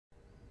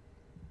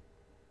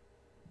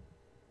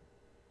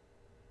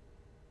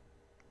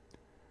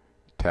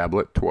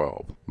Tablet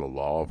 12, The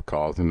Law of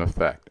Cause and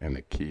Effect and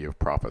the Key of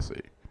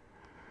Prophecy.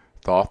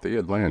 Thoth the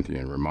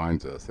Atlantean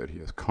reminds us that he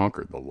has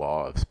conquered the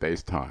law of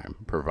space-time,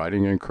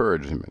 providing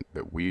encouragement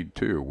that we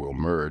too will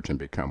merge and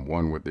become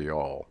one with the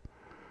all.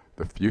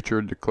 The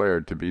future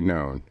declared to be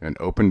known, an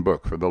open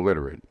book for the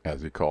literate,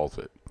 as he calls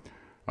it.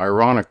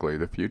 Ironically,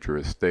 the future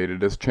is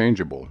stated as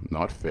changeable,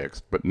 not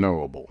fixed, but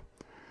knowable.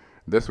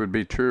 This would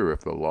be true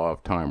if the law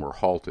of time were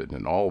halted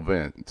and all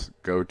events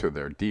go to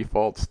their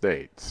default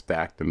state,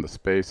 stacked in the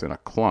space in a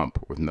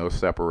clump with no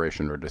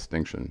separation or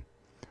distinction.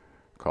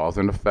 Cause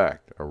and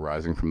effect,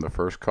 arising from the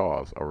first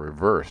cause, are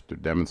reversed to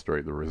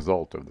demonstrate the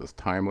result of this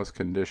timeless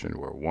condition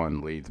where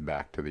one leads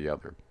back to the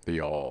other,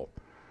 the all.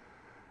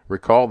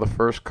 Recall the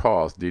first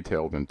cause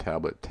detailed in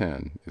Tablet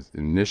 10 is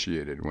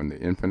initiated when the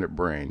infinite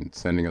brain,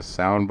 sending a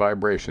sound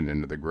vibration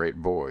into the great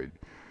void,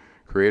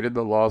 created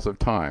the laws of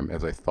time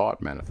as a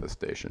thought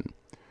manifestation.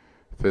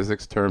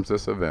 Physics terms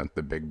this event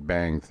the Big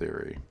Bang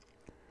Theory.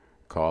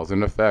 Cause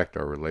and effect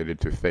are related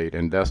to fate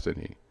and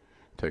destiny.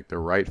 Take the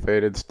right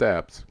fated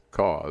steps,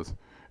 cause,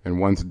 and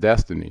one's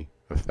destiny,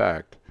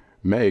 effect,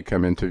 may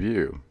come into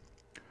view.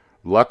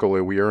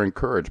 Luckily, we are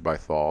encouraged by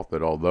Thoth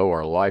that although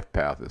our life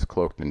path is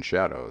cloaked in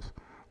shadows,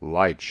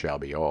 light shall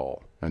be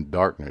all, and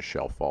darkness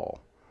shall fall.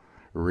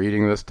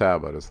 Reading this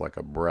tablet is like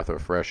a breath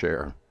of fresh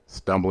air.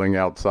 Stumbling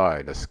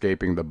outside,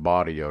 escaping the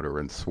body odor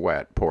and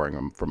sweat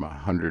pouring from a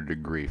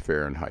 100-degree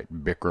Fahrenheit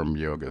Bikram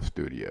yoga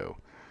studio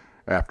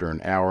after an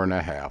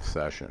hour-and-a-half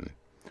session.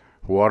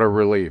 What a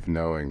relief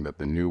knowing that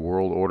the New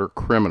World Order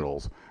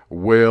criminals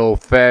will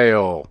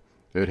fail.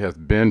 It has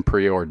been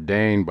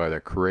preordained by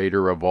the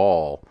creator of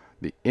all,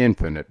 the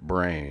infinite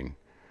brain.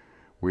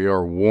 We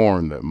are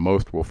warned that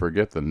most will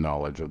forget the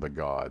knowledge of the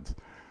gods,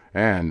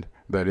 and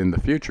that in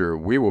the future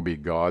we will be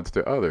gods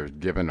to others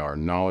given our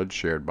knowledge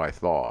shared by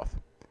Thoth.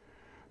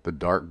 The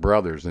Dark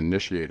Brothers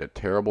initiate a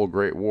terrible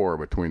great war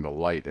between the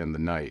light and the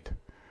night,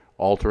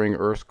 altering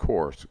Earth's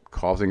course,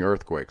 causing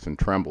earthquakes and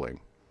trembling.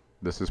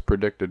 This is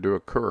predicted to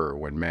occur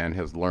when man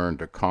has learned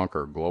to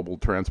conquer global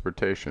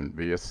transportation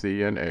via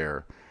sea and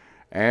air,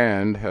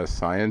 and has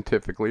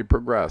scientifically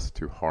progressed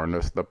to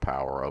harness the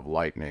power of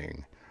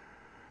lightning.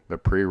 The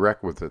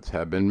prerequisites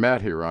have been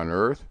met here on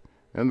Earth,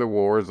 and the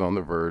war is on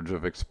the verge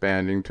of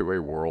expanding to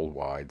a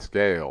worldwide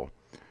scale.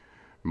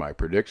 My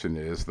prediction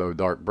is, though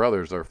Dark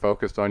Brothers are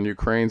focused on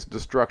Ukraine's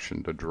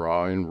destruction to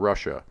draw in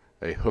Russia,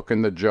 a hook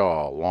in the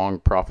jaw long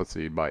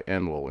prophesied by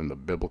Enlil in the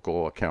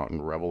biblical account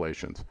in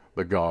Revelations,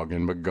 the Gog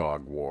and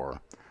Magog War.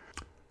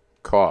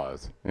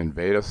 Cause: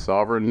 invade a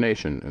sovereign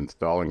nation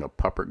installing a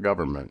puppet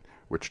government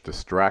which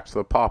distracts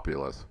the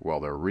populace while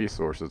their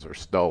resources are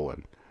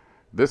stolen.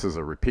 This is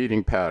a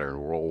repeating pattern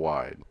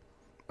worldwide.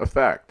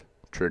 Effect: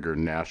 trigger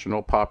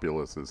national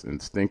populace's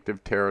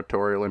instinctive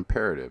territorial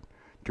imperative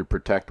to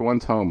protect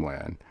one's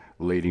homeland,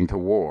 leading to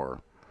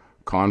war.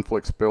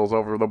 Conflict spills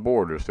over the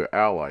borders to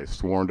allies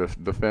sworn to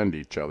defend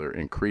each other,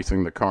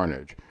 increasing the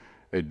carnage.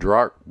 A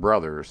Dark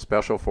Brothers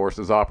Special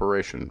Forces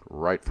operation,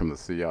 right from the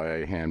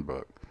CIA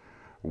handbook.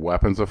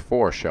 Weapons of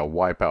force shall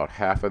wipe out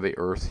half of the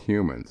Earth's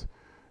humans.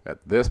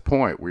 At this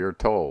point, we are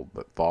told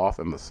that Thoth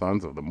and the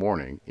Sons of the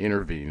Morning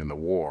intervene in the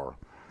war.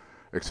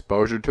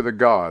 Exposure to the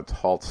gods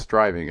halts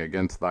striving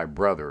against thy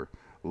brother,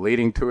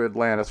 leading to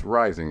Atlantis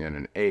rising in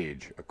an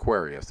age,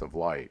 Aquarius of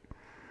light.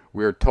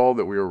 We are told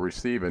that we will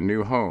receive a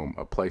new home,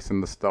 a place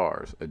in the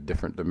stars, a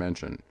different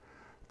dimension.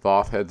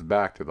 Thoth heads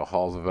back to the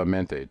halls of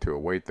Amente to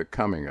await the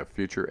coming of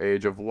future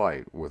age of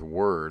light with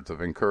words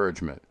of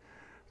encouragement,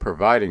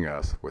 providing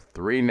us with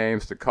 3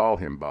 names to call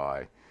him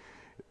by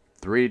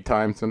 3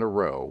 times in a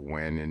row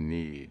when in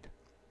need.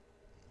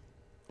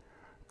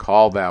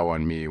 Call thou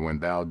on me when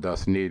thou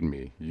dost need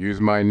me.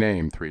 Use my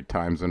name 3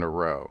 times in a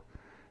row.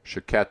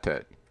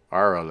 Sheketet,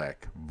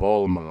 Aralek,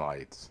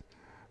 Volmalites.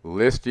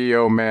 List ye,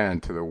 O man,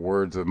 to the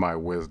words of my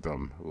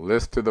wisdom.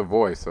 List to the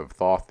voice of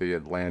Thoth the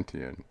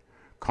Atlantean.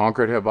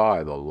 Conquered have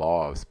I the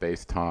law of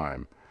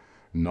space-time.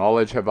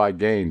 Knowledge have I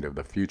gained of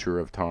the future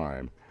of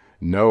time.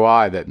 Know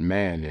I that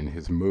man in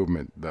his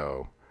movement,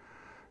 though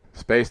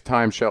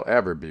space-time shall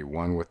ever be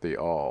one with the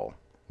all.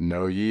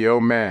 Know ye,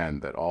 O man,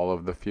 that all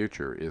of the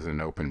future is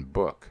an open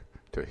book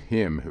to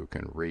him who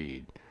can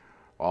read.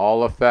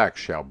 All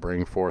effects shall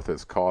bring forth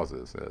its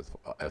causes, as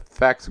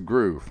effects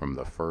grew from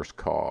the first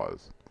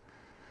cause.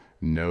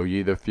 Know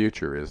ye the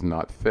future is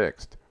not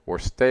fixed, or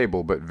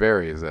stable, but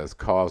varies as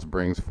cause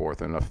brings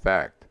forth an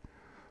effect.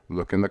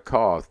 Look in the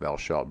cause thou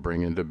shalt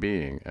bring into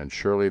being, and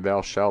surely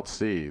thou shalt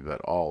see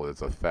that all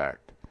is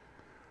effect.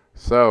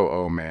 So,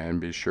 O man,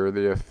 be sure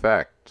the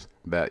effects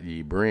that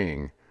ye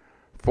bring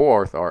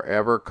forth are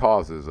ever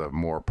causes of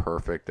more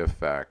perfect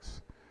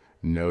effects.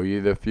 Know ye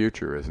the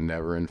future is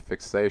never in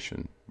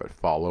fixation, but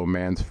follow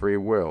man's free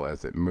will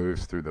as it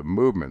moves through the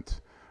movements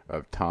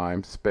of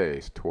time,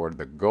 space, toward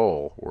the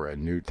goal where a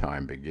new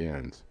time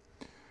begins.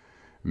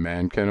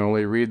 Man can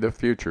only read the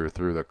future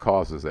through the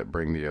causes that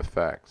bring the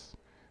effects.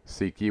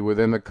 Seek ye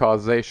within the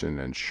causation,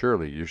 and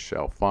surely you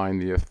shall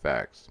find the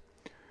effects.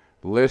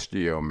 List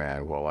ye, O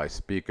man, while I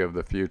speak of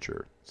the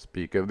future.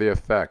 Speak of the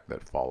effect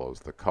that follows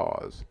the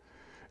cause.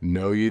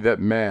 Know ye that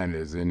man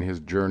is in his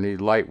journey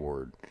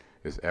lightward,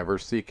 is ever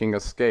seeking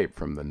escape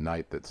from the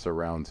night that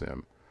surrounds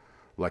him,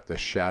 like the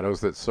shadows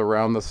that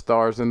surround the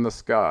stars in the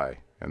sky,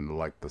 and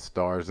like the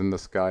stars in the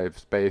sky of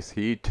space,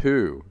 he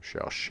too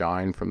shall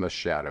shine from the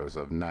shadows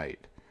of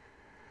night.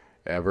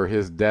 Ever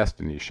his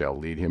destiny shall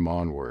lead him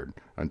onward,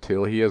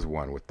 until he is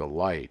one with the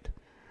light.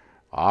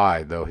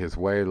 Aye, though his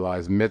way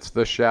lies midst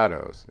the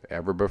shadows,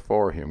 ever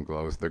before him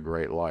glows the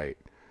great light.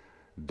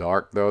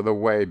 Dark though the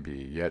way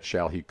be, yet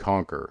shall he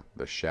conquer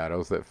the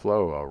shadows that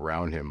flow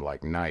around him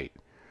like night.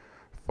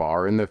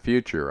 Far in the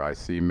future I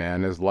see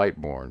man as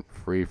light-born,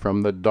 free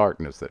from the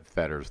darkness that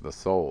fetters the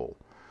soul,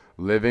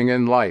 living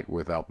in light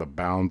without the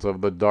bounds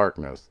of the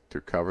darkness,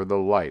 to cover the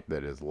light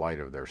that is light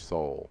of their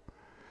soul.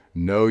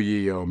 Know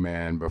ye, O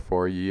man,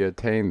 before ye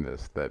attain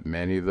this, that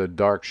many the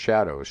dark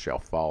shadows shall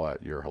fall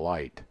at your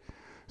light,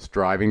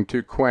 striving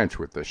to quench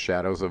with the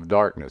shadows of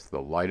darkness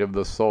the light of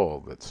the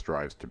soul that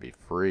strives to be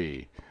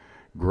free.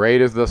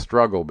 Great is the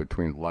struggle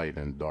between light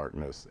and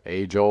darkness,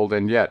 age-old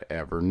and yet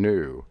ever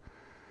new.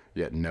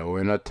 Yet know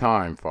in a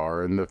time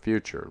far in the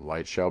future,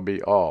 light shall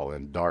be all,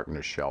 and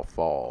darkness shall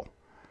fall.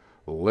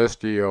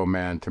 List ye, O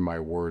man, to my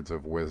words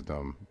of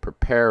wisdom.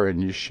 Prepare,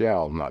 and ye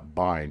shall not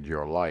bind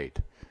your light.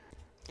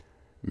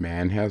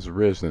 Man has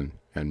risen,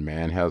 and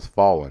man has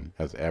fallen,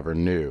 as ever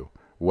new.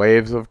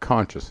 Waves of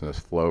consciousness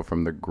flow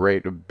from the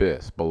great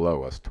abyss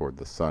below us toward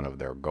the sun of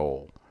their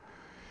goal.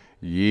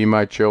 Ye,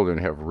 my children,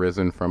 have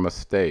risen from a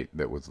state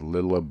that was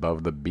little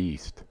above the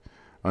beast,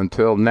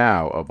 until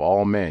now of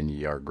all men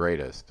ye are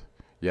greatest.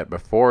 Yet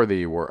before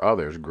thee were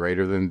others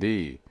greater than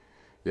thee.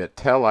 Yet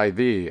tell I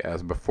thee,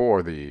 as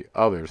before thee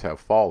others have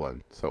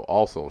fallen, so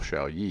also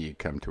shall ye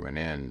come to an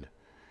end.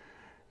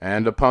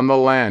 And upon the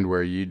land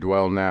where ye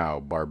dwell now,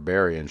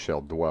 barbarians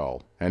shall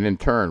dwell, and in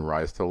turn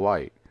rise to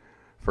light.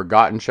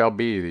 Forgotten shall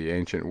be the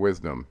ancient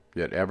wisdom,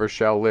 yet ever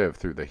shall live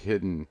through the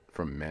hidden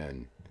from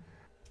men.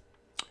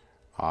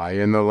 Aye,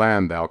 in the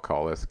land thou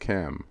callest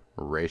Chem,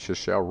 races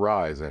shall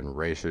rise and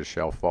races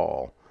shall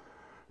fall.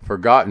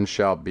 Forgotten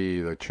shall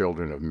be the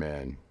children of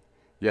men,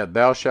 yet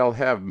thou shalt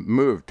have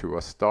moved to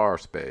a star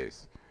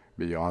space,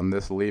 beyond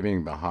this,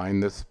 leaving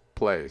behind this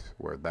place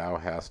where thou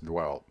hast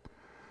dwelt.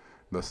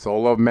 The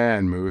soul of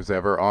man moves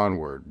ever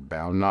onward,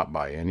 bound not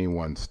by any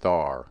one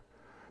star,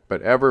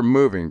 but ever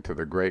moving to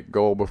the great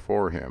goal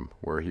before him,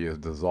 where he is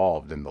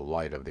dissolved in the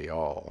light of the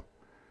all.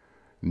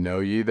 Know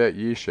ye that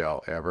ye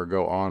shall ever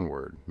go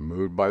onward,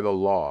 moved by the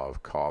law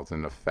of cause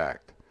and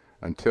effect,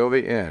 until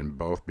the end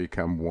both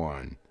become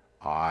one.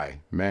 Aye,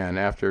 man,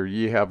 after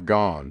ye have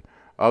gone,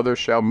 others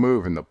shall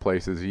move in the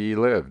places ye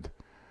lived.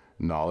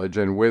 Knowledge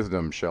and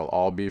wisdom shall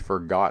all be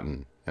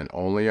forgotten, and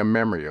only a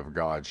memory of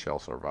God shall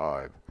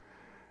survive.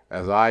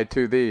 As I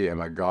to thee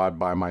am a god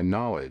by my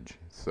knowledge,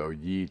 so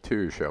ye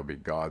too shall be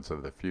gods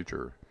of the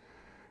future.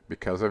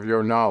 Because of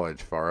your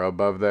knowledge far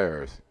above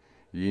theirs,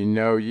 ye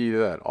know ye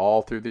that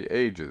all through the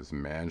ages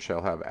man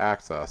shall have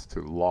access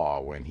to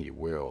law when he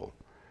will.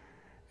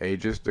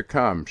 Ages to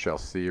come shall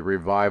see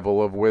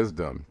revival of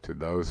wisdom to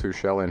those who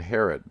shall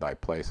inherit thy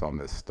place on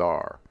this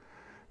star.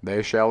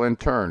 They shall in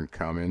turn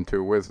come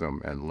into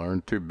wisdom and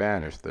learn to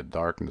banish the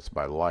darkness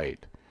by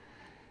light.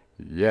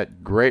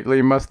 Yet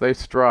greatly must they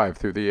strive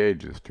through the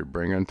ages to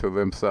bring unto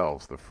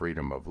themselves the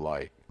freedom of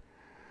light.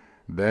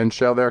 Then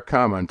shall there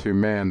come unto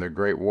man the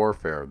great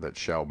warfare that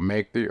shall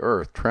make the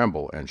earth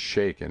tremble and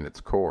shake in its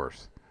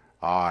course.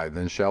 Aye,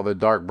 then shall the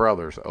dark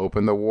brothers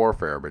open the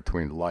warfare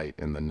between light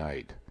and the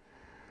night.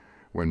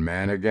 When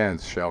man again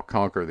shall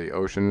conquer the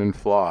ocean and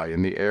fly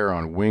in the air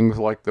on wings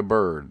like the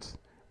birds,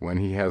 when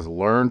he has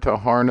learned to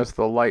harness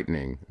the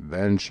lightning,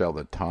 then shall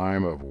the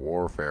time of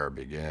warfare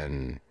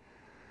begin.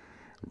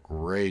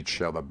 Great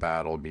shall the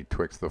battle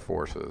betwixt the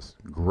forces,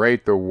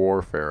 great the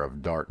warfare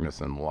of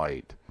darkness and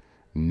light.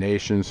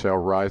 Nation shall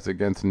rise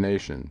against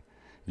nation,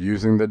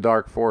 using the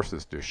dark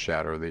forces to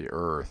shatter the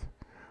earth.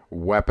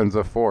 Weapons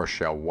of force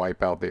shall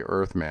wipe out the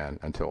earthman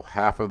until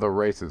half of the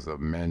races of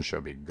men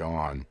shall be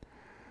gone.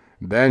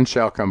 Then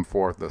shall come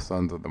forth the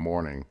sons of the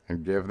morning,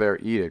 and give their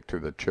edict to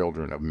the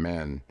children of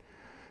men,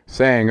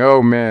 saying,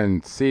 O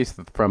men, cease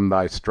from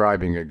thy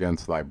striving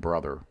against thy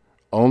brother.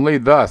 Only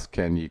thus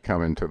can ye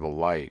come into the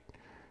light.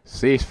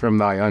 Cease from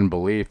thy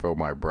unbelief, O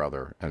my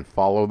brother, and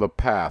follow the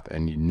path,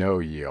 and ye know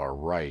ye are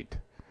right.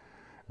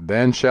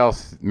 Then shall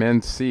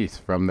men cease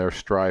from their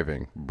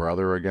striving,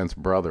 brother against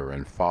brother,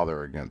 and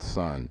father against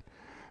son.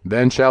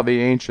 Then shall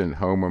the ancient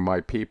home of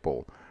my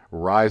people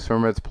rise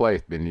from its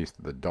place beneath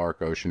the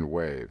dark ocean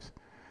waves.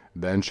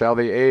 Then shall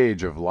the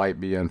age of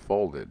light be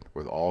unfolded,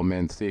 with all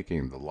men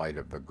seeking the light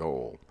of the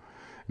goal.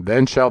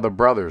 Then shall the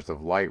brothers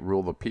of light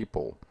rule the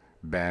people.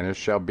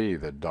 Banished shall be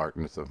the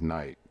darkness of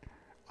night.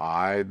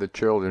 I, the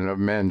children of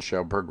men,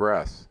 shall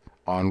progress,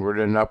 onward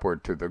and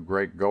upward to the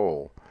great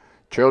goal.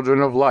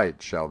 Children of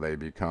light shall they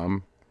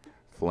become.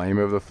 Flame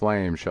of the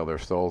flame shall their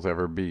souls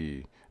ever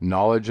be.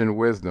 Knowledge and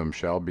wisdom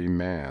shall be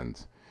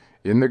man's.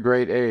 In the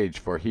great age,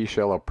 for he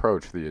shall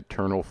approach the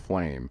eternal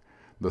flame,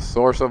 the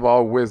source of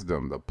all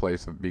wisdom, the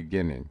place of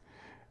beginning,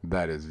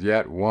 that is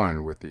yet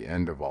one with the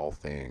end of all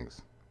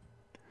things.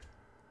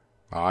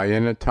 I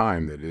in a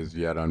time that is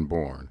yet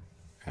unborn,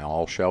 and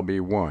all shall be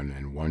one,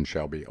 and one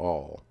shall be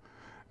all.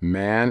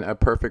 Man, a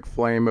perfect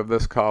flame of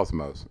this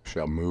cosmos,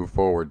 shall move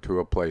forward to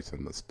a place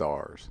in the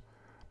stars.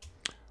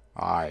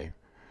 I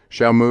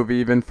shall move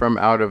even from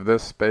out of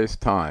this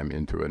space-time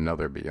into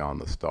another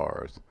beyond the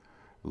stars.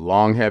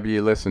 Long have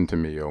ye listened to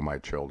me, O my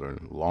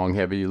children, long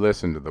have ye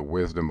listened to the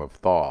wisdom of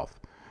Thoth.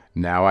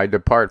 Now I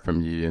depart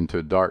from ye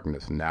into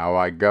darkness, now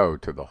I go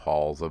to the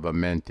halls of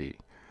Amenti,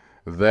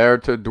 there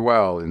to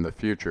dwell in the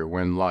future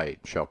when light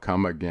shall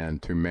come again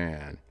to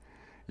man.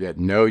 Yet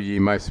know ye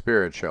my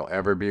spirit shall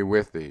ever be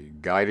with thee,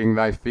 guiding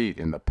thy feet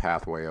in the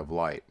pathway of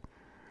light.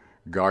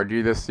 Guard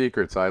ye the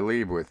secrets I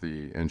leave with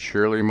thee, and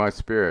surely my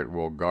spirit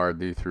will guard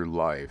thee through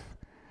life.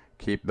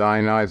 Keep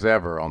thine eyes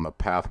ever on the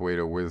pathway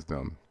to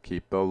wisdom,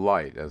 keep the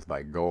light as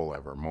thy goal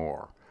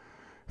evermore.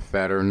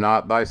 Fetter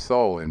not thy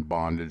soul in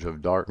bondage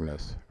of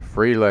darkness,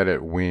 free let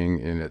it wing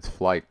in its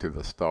flight to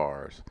the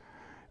stars.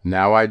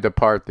 Now I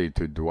depart thee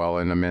to dwell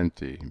in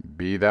Amenti,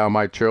 be thou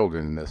my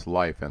children in this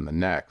life and the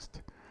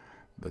next.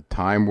 The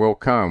time will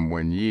come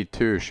when ye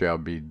too shall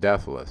be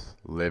deathless,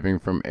 living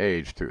from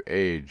age to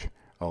age,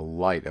 a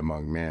light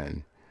among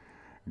men.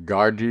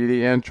 Guard ye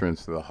the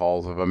entrance to the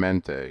halls of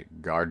Amenti,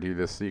 guard ye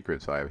the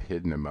secrets I have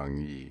hidden among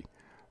ye.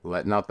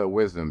 Let not the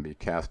wisdom be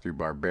cast to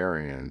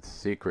barbarians,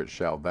 secret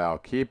shalt thou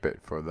keep it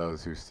for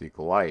those who seek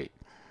light.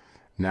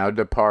 Now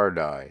depart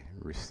I,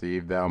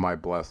 receive thou my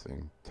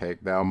blessing,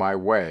 take thou my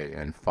way,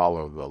 and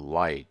follow the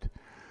light.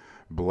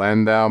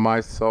 Blend thou my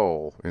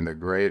soul in the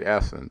great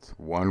essence,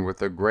 one with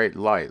the great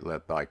light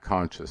let thy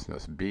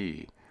consciousness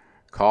be.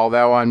 Call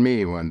thou on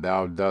me when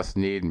thou dost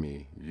need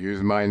me,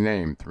 use my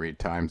name 3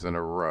 times in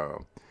a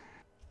row.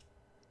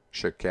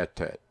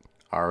 Sheketet,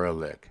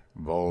 Aralik,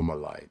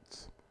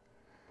 Volmalites.